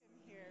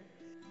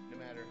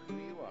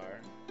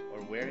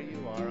where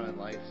you are on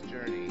life's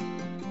journey,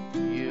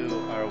 you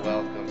are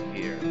welcome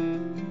here.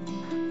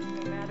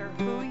 No matter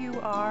who you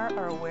are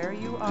or where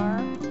you are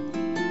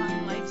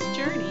on life's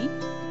journey,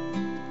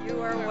 you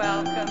are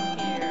welcome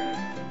here.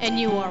 And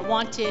you are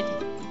wanted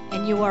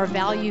and you are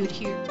valued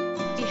here.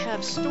 We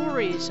have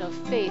stories of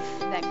faith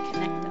that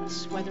connect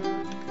us, whether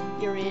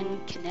you're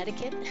in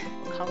Connecticut,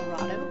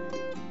 Colorado,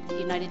 the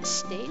United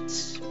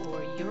States,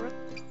 or Europe,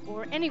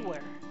 or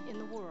anywhere in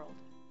the world.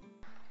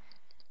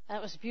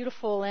 That was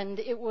beautiful, and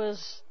it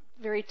was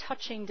very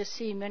touching to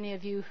see many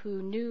of you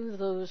who knew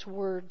those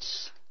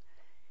words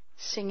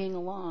singing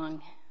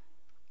along.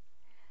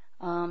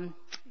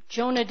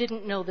 Jonah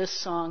didn't know this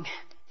song.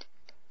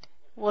 It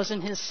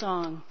wasn't his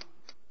song.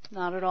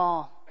 Not at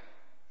all.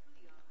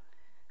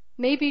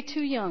 Maybe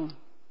too young.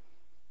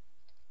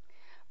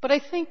 But I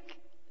think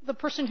the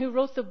person who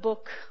wrote the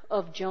book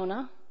of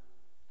Jonah,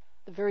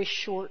 the very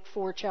short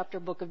 4-chapter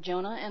book of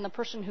Jonah, and the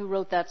person who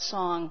wrote that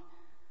song,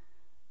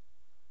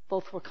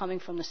 both were coming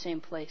from the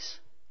same place.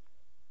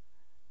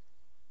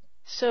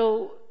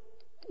 So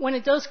when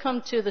it does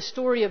come to the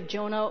story of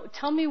Jonah,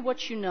 tell me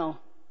what you know.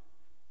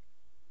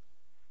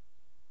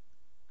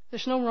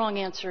 There's no wrong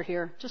answer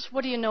here. Just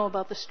what do you know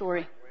about the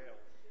story?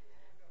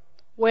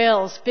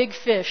 Whales, big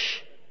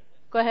fish.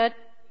 Go ahead.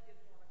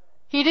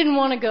 He didn't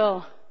want to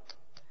go.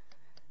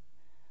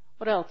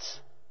 What else?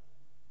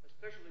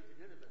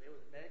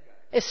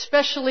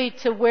 Especially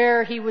to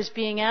where he was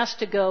being asked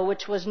to go,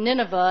 which was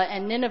Nineveh,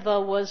 and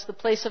Nineveh was the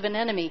place of an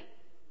enemy.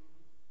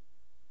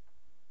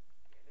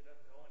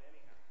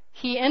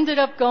 He ended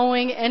up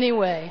going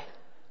anyway.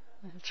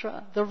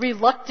 The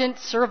reluctant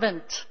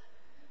servant.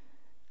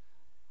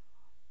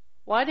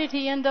 Why did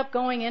he end up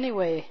going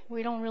anyway?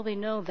 We don't really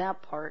know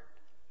that part.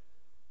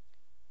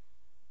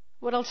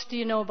 What else do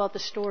you know about the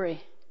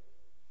story?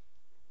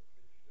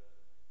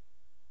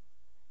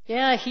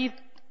 Yeah, he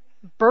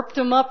burped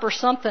him up or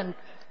something.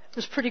 It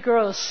was pretty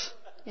gross.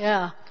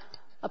 Yeah.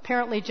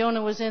 Apparently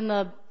Jonah was in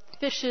the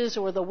fish's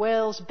or the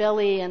whale's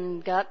belly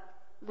and got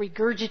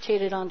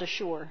regurgitated onto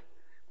shore.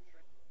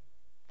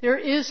 There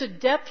is a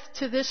depth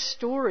to this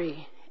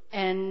story,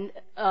 and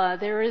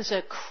there is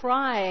a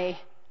cry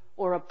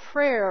or a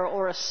prayer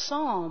or a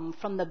psalm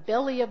from the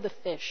belly of the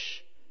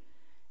fish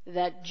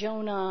that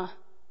Jonah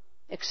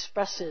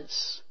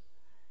expresses.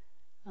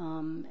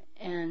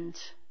 And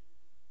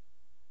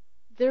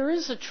there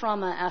is a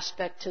trauma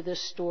aspect to this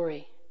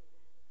story,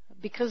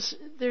 because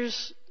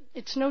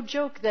it's no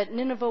joke that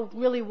Nineveh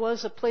really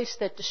was a place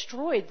that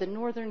destroyed the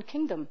northern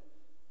kingdom.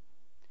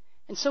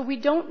 And so we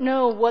don't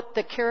know what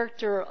the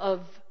character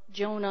of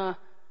Jonah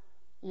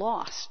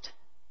lost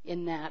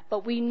in that,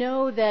 but we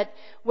know that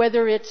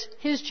whether it's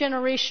his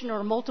generation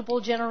or multiple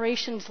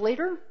generations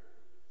later,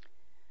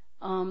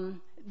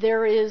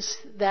 there is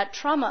that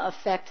trauma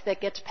effect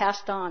that gets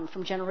passed on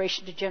from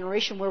generation to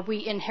generation, where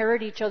we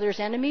inherit each other's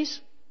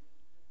enemies,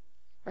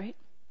 right?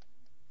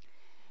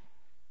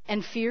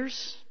 And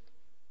fears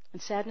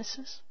and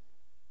sadnesses.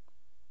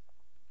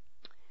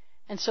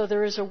 And so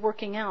there is a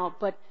working out,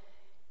 but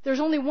there's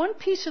only one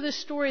piece of this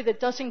story that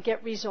doesn't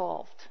get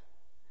resolved.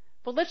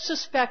 But let's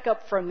just back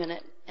up for a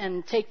minute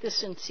and take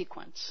this in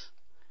sequence.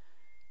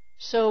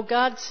 So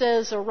God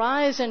says,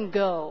 "Arise and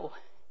go."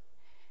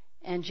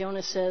 And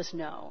Jonah says,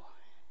 "No."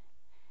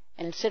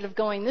 And instead of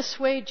going this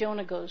way,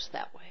 Jonah goes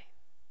that way.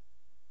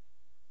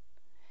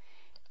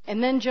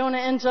 And then Jonah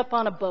ends up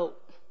on a boat.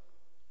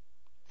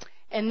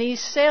 And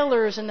these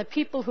sailors and the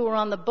people who are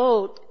on the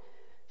boat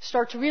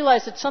start to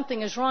realize that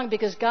something is wrong,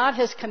 because God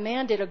has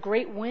commanded a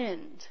great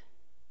wind.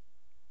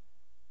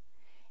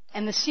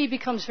 And the sea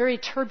becomes very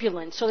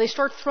turbulent. So they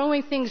start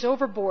throwing things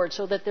overboard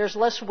so that there's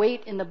less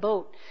weight in the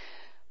boat.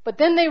 But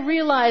then they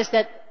realize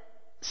that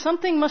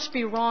something must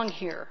be wrong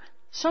here.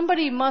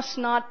 Somebody must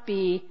not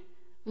be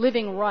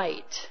living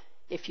right,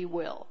 if you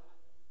will.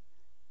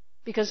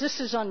 Because this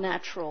is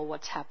unnatural,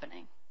 what's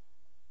happening.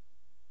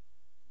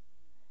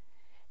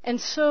 And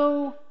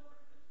so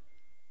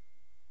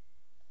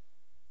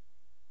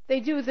they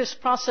do this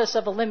process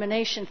of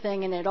elimination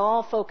thing, and it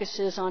all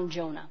focuses on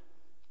Jonah.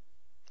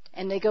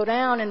 And they go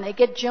down and they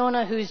get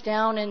Jonah, who's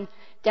down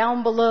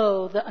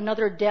below,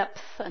 another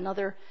depth,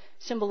 another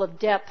symbol of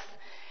depth.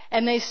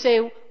 And they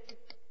say,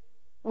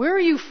 "Where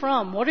are you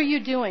from? What are you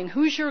doing?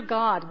 Who's your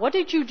God? What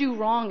did you do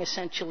wrong,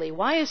 essentially?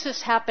 Why is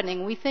this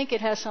happening? We think it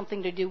has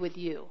something to do with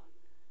you."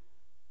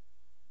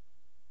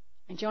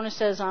 And Jonah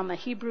says, "I'm a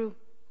Hebrew,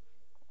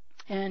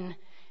 and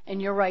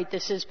you're right,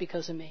 this is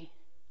because of me,"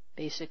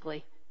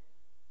 basically.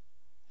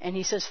 And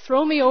he says,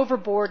 "Throw me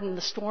overboard and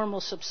the storm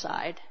will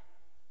subside."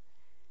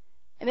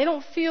 And they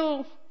don't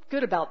feel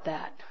good about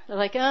that. They're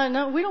like,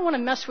 "No, we don't want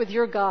to mess with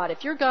your God.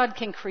 If your God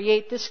can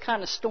create this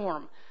kind of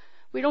storm,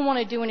 we don't want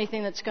to do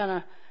anything that's going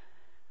to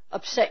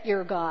upset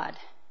your God."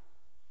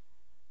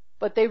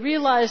 But they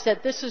realize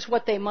that this is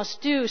what they must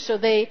do, so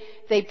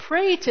they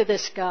pray to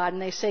this God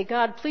and they say,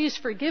 "God, please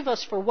forgive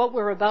us for what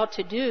we're about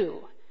to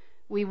do.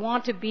 We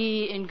want to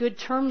be in good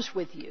terms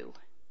with you,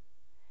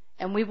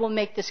 and we will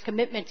make this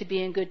commitment to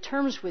be in good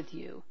terms with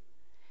you."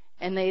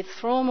 And they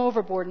throw him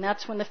overboard, and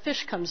that's when the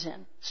fish comes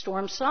in.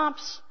 Storm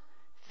stops,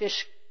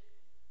 fish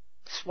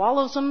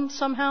swallows them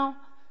somehow.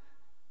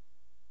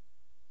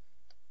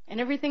 And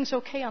everything's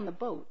okay on the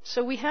boat.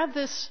 So we have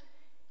this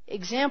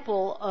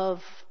example of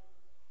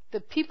the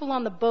people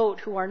on the boat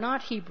who are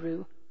not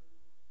Hebrew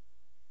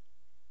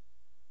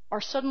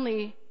are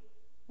suddenly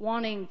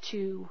wanting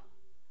to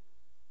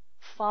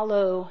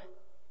follow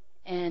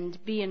and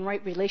be in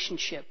right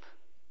relationship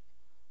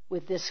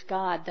with this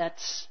God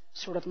that's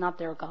sort of not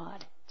their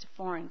God. It's a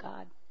foreign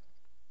God.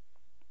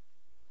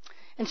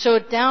 And so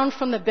down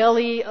from the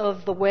belly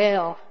of the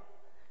whale,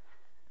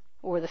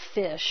 or the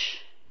fish,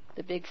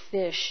 the big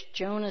fish,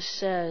 Jonah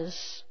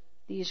says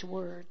these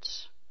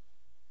words.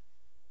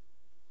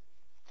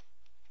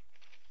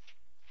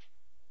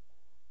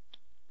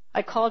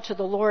 I called to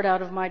the Lord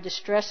out of my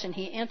distress, and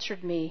he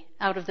answered me.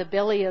 Out of the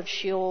belly of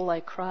Sheol I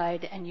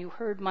cried, and you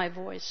heard my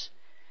voice.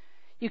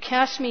 You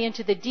cast me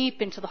into the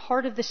deep, into the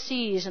heart of the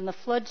seas, and the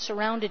flood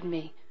surrounded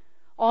me.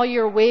 All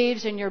your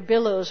waves and your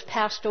billows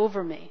passed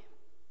over me.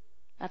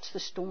 That's the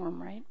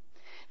storm, right?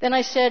 Then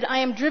I said, I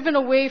am driven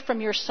away from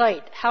your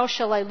sight. How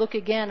shall I look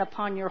again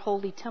upon your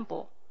holy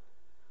temple?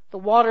 The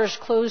waters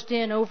closed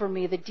in over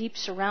me. The deep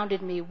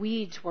surrounded me.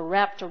 Weeds were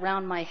wrapped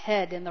around my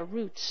head and the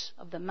roots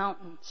of the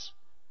mountains.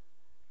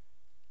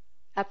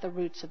 At the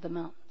roots of the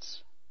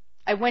mountains.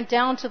 I went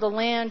down to the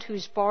land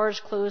whose bars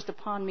closed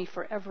upon me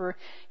forever.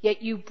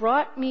 Yet you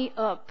brought me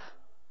up,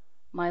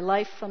 my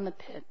life from the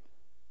pit.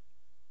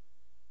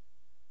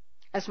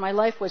 As my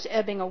life was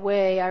ebbing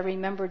away, I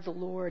remembered the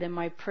Lord, and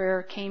my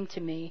prayer came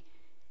to me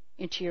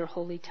into your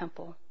holy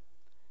temple.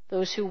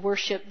 Those who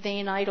worship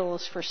vain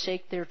idols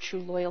forsake their true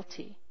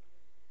loyalty.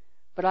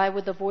 But I,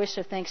 with the voice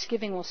of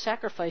thanksgiving, will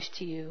sacrifice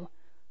to you.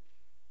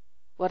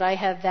 What I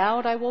have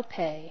vowed I will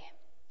pay.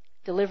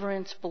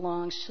 Deliverance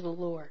belongs to the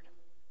Lord.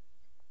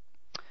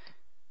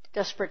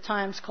 Desperate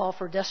times call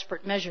for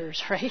desperate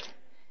measures, right?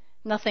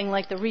 Nothing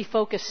like the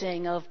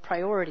refocusing of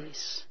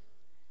priorities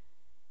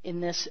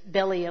in this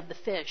belly of the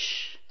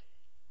fish.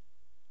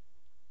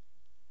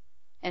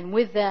 And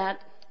with that,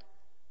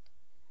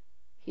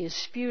 he is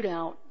spewed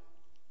out.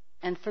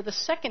 And for the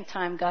second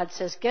time, God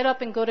says, get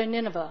up and go to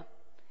Nineveh.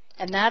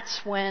 And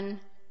that's when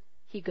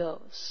he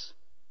goes.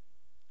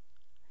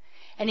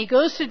 And he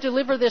goes to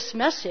deliver this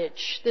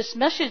message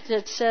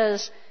that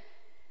says,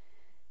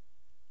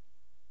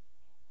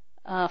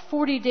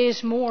 40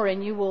 days more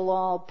and you will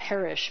all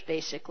perish,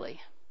 basically.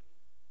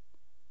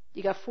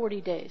 You got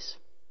 40 days.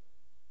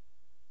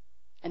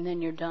 And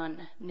then you're done,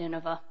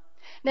 Nineveh.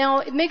 Now,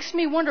 it makes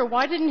me wonder,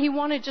 why didn't he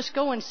want to just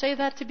go and say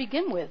that to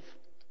begin with?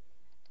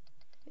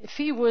 If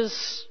he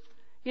was,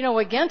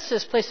 against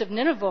this place of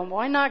Nineveh,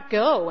 why not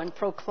go and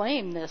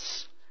proclaim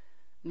this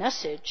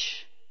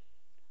message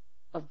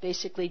of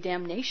basically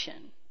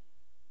damnation?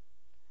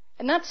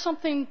 And that's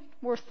something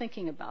worth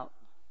thinking about.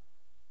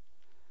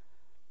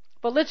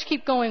 But let's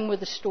keep going with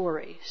the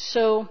story.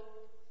 So,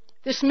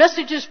 this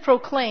message is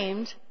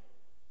proclaimed,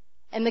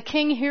 and the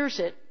king hears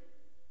it.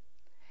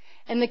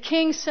 And the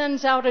king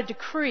sends out a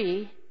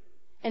decree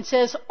and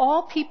says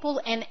all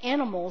people and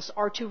animals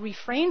are to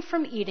refrain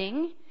from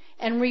eating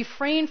and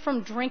refrain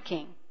from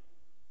drinking.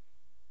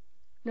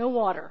 No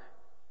water,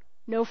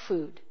 no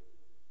food.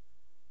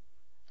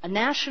 A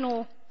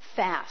national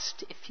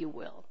fast, if you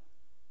will.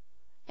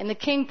 And the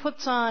king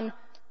puts on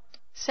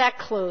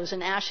sackcloth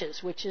and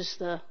ashes, which is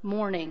the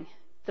mourning,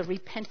 the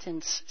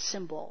repentance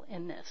symbol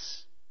in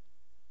this.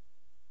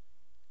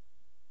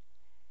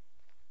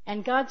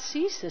 And God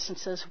sees this and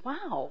says,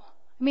 wow,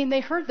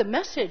 they heard the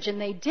message and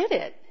they did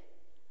it.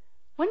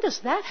 When does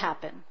that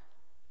happen?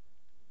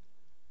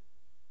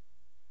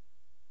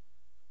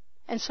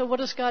 And so what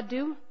does God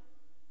do?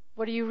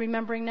 What are you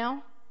remembering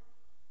now?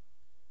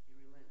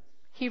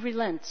 He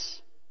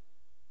relents.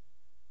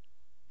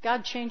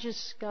 God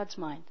changes God's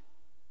mind.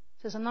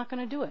 Says, I'm not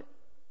going to do it.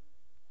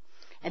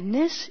 And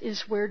this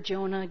is where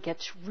Jonah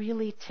gets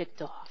really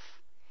ticked off.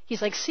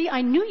 He's like, see,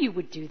 I knew you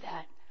would do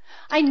that.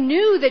 I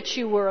knew that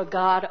you were a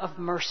God of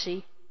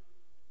mercy.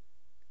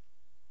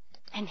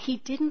 And he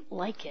didn't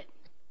like it.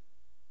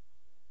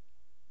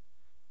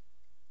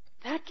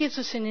 That gives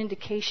us an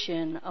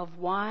indication of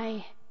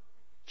why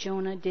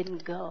Jonah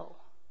didn't go.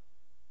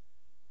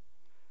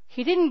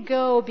 He didn't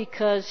go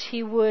because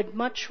he would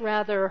much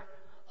rather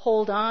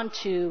hold on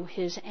to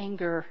his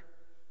anger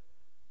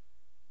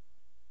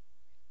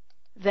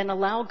than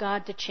allow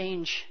God to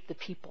change the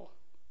people.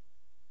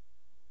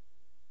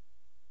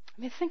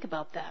 Think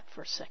about that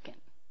for a second.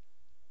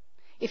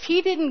 If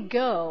he didn't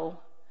go,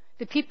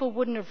 the people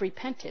wouldn't have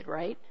repented,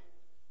 right?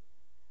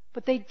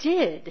 But they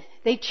did.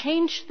 They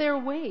changed their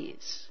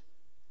ways.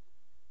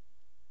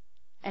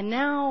 And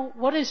now,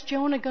 what is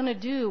Jonah going to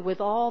do with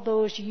all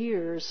those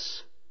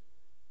years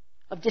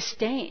of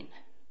disdain?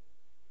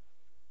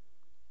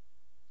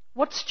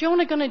 What's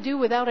Jonah going to do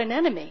without an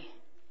enemy?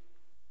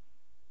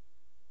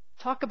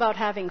 Talk about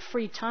having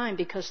free time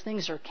because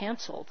things are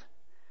canceled.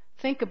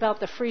 Think about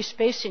the free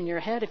space in your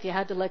head if you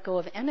had to let go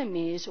of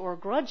enemies or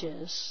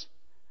grudges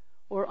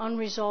or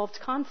unresolved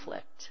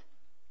conflict.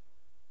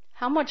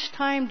 How much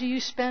time do you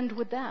spend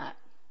with that?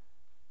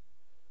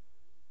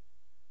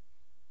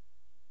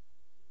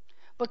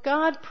 But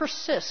God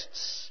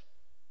persists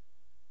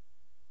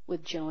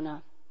with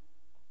Jonah.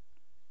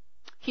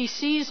 He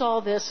sees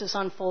all this is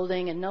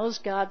unfolding and knows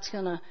God's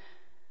going to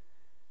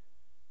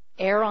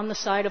err on the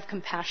side of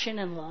compassion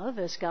and love,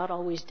 as God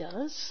always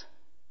does.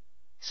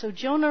 So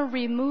Jonah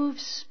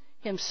removes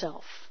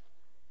himself.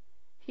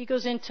 He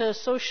goes into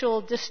social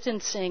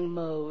distancing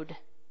mode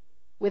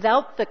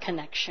without the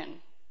connection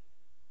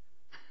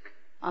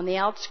on the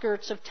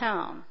outskirts of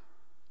town.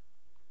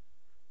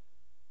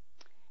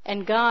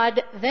 And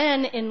God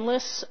then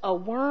enlists a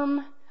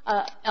worm,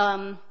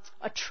 a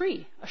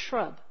tree, a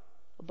shrub,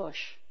 a bush,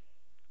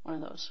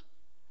 one of those.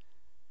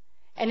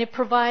 And it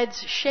provides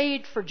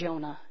shade for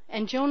Jonah.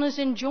 And Jonah's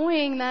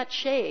enjoying that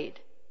shade.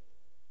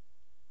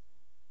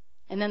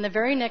 And then the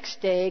very next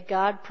day,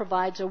 God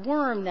provides a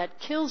worm that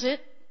kills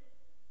it,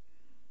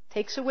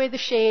 takes away the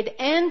shade,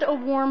 and a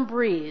warm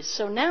breeze.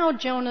 So now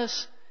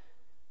Jonah's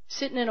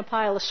sitting in a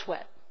pile of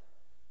sweat.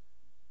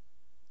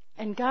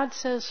 And God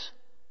says,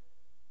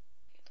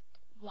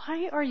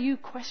 why are you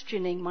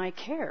questioning my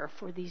care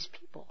for these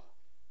people?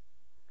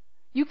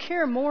 You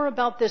care more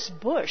about this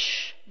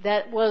bush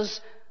that was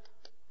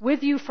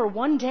with you for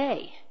one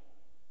day,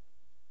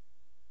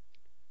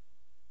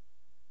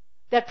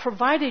 that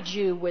provided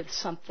you with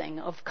something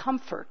of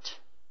comfort,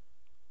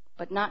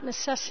 but not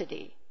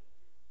necessity.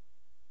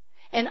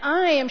 And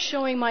I am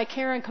showing my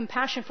care and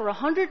compassion for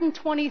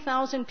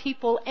 120,000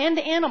 people and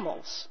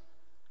animals.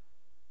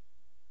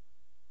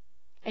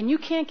 And you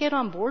can't get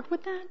on board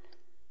with that?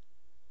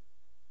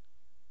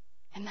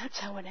 And that's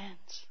how it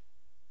ends.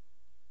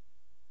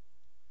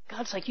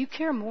 God's like, you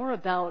care more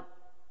about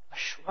a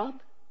shrub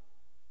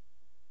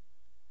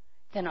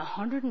than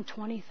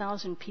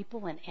 120,000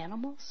 people and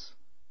animals?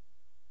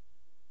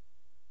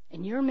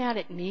 And you're mad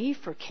at me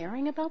for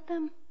caring about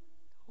them?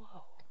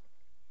 Whoa.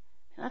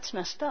 That's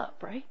messed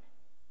up, right?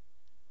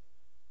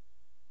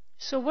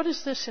 So what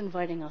is this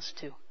inviting us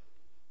to?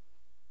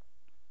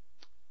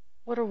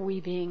 What are we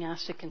being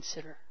asked to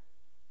consider?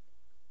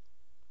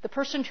 The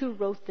person who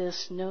wrote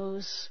this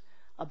knows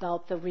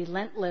about the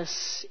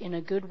relentless, in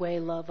a good way,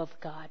 love of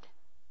God.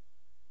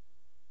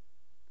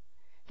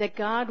 That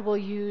God will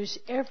use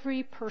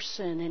every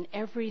person and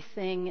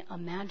everything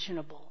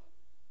imaginable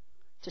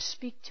to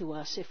speak to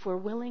us if we're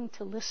willing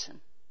to listen.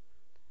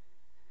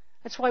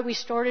 That's why we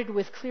started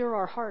with clear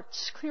our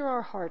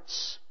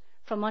hearts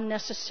from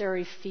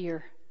unnecessary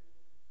fear.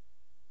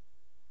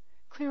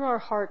 Clear our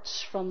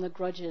hearts from the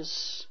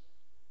grudges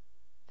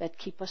that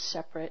keep us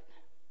separate.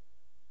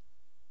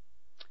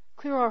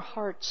 Clear our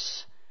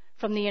hearts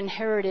from the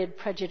inherited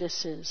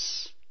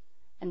prejudices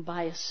and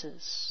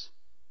biases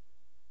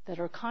that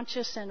are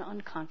conscious and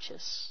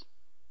unconscious.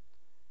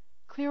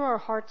 Clear our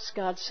hearts,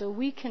 God, so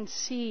we can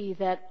see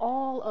that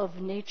all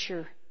of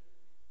nature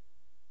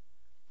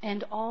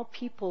and all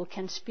people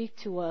can speak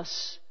to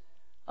us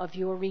of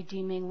your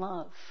redeeming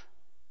love.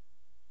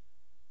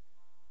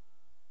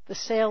 The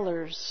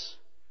sailors,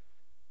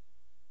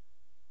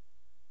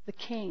 the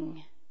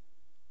king,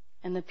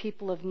 and the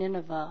people of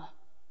Nineveh,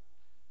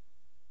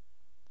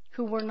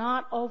 who were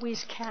not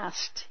always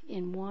cast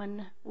in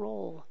one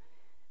role.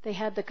 They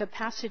had the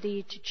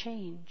capacity to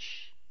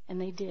change, and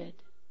they did.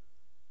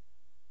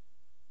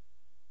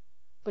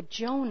 But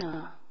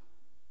Jonah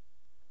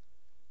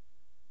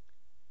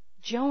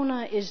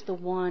is the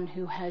one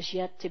who has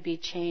yet to be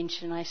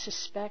changed, and I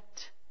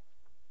suspect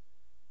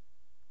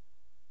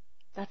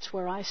that's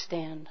where I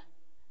stand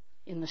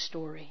in the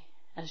story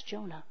as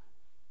Jonah.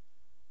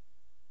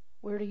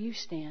 Where do you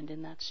stand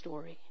in that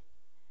story?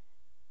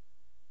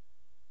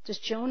 Does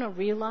Jonah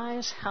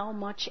realize how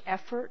much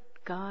effort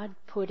God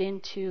put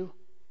into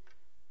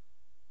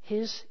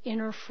his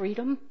inner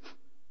freedom?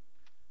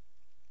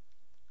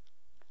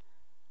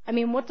 I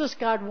mean, what does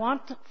God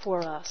want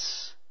for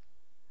us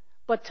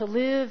but to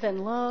live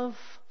and love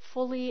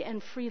fully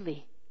and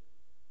freely?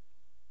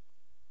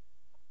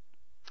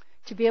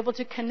 To be able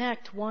to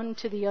connect one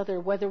to the other,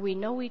 whether we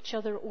know each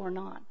other or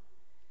not.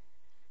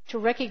 To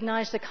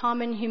recognize the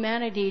common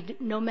humanity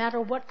no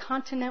matter what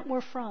continent we're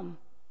from.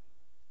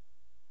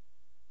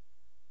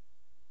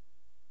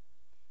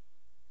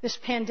 This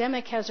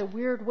pandemic has a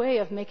weird way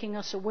of making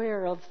us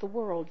aware of the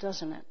world,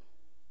 doesn't it?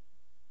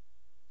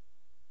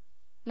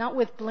 Not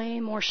with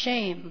blame or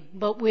shame,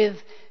 but with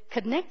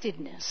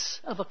connectedness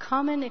of a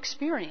common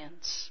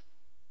experience.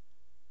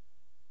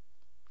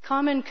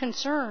 Common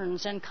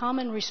concerns and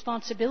common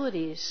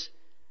responsibilities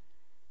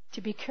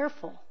to be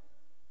careful,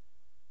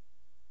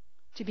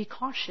 to be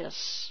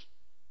cautious,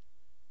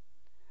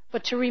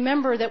 but to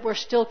remember that we're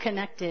still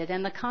connected,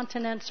 and the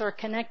continents are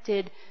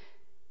connected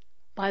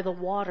by the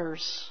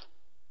waters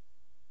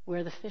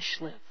where the fish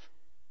live.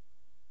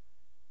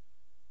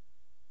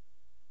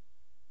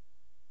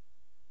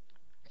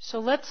 So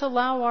let's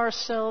allow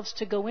ourselves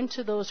to go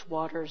into those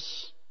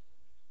waters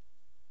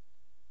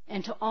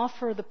and to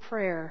offer the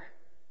prayer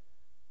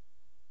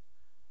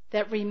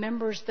that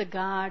remembers the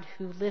God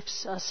who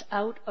lifts us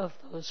out of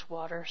those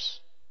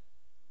waters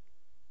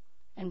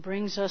and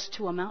brings us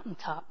to a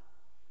mountaintop.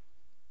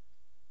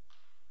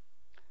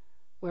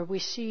 where we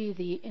see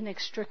the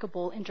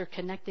inextricable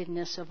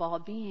interconnectedness of all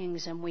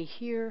beings and we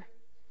hear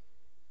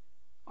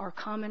our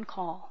common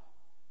call.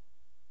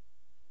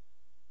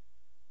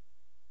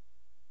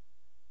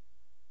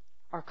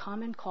 Our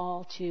common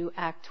call to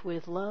act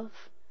with love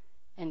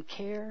and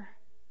care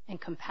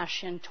and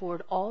compassion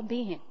toward all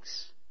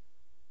beings,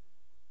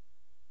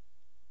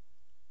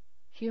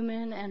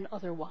 human and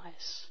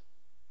otherwise,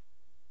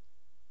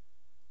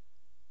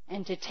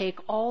 and to take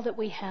all that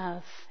we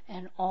have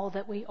and all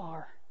that we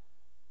are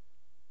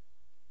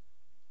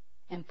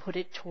and put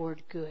it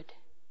toward good.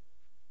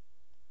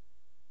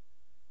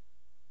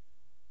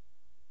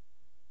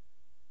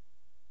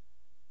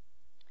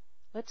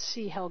 Let's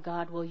see how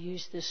God will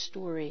use this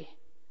story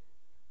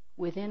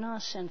within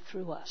us and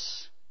through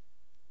us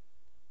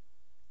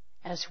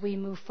as we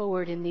move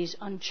forward in these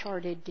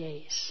uncharted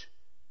days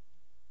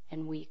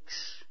and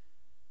weeks,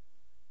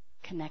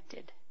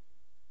 connected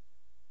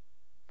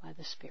by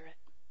the Spirit.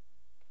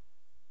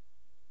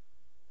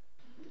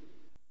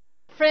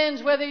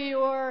 Friends, whether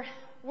you're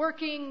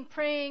working,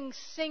 praying,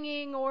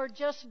 singing, or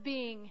just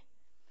being,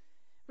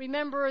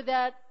 remember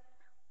that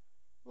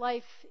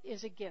life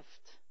is a gift.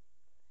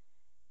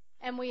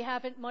 And we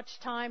haven't much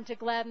time to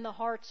gladden the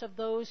hearts of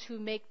those who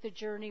make the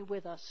journey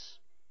with us.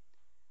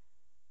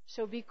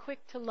 So be quick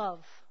to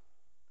love.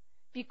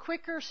 Be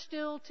quicker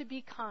still to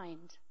be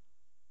kind,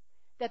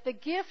 that the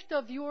gift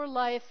of your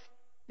life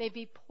may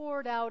be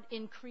poured out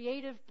in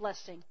creative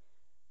blessing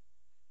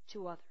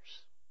to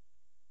others.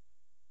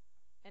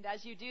 And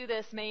as you do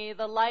this, may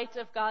the light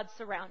of God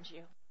surround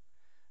you,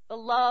 the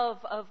love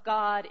of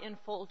God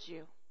enfold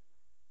you,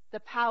 the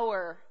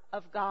power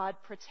of God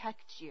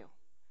protect you,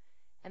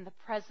 and the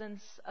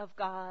presence of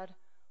God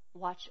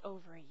watch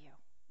over you.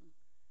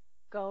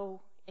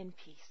 Go in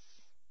peace.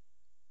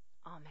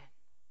 Amen.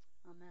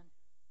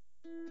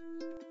 Amen.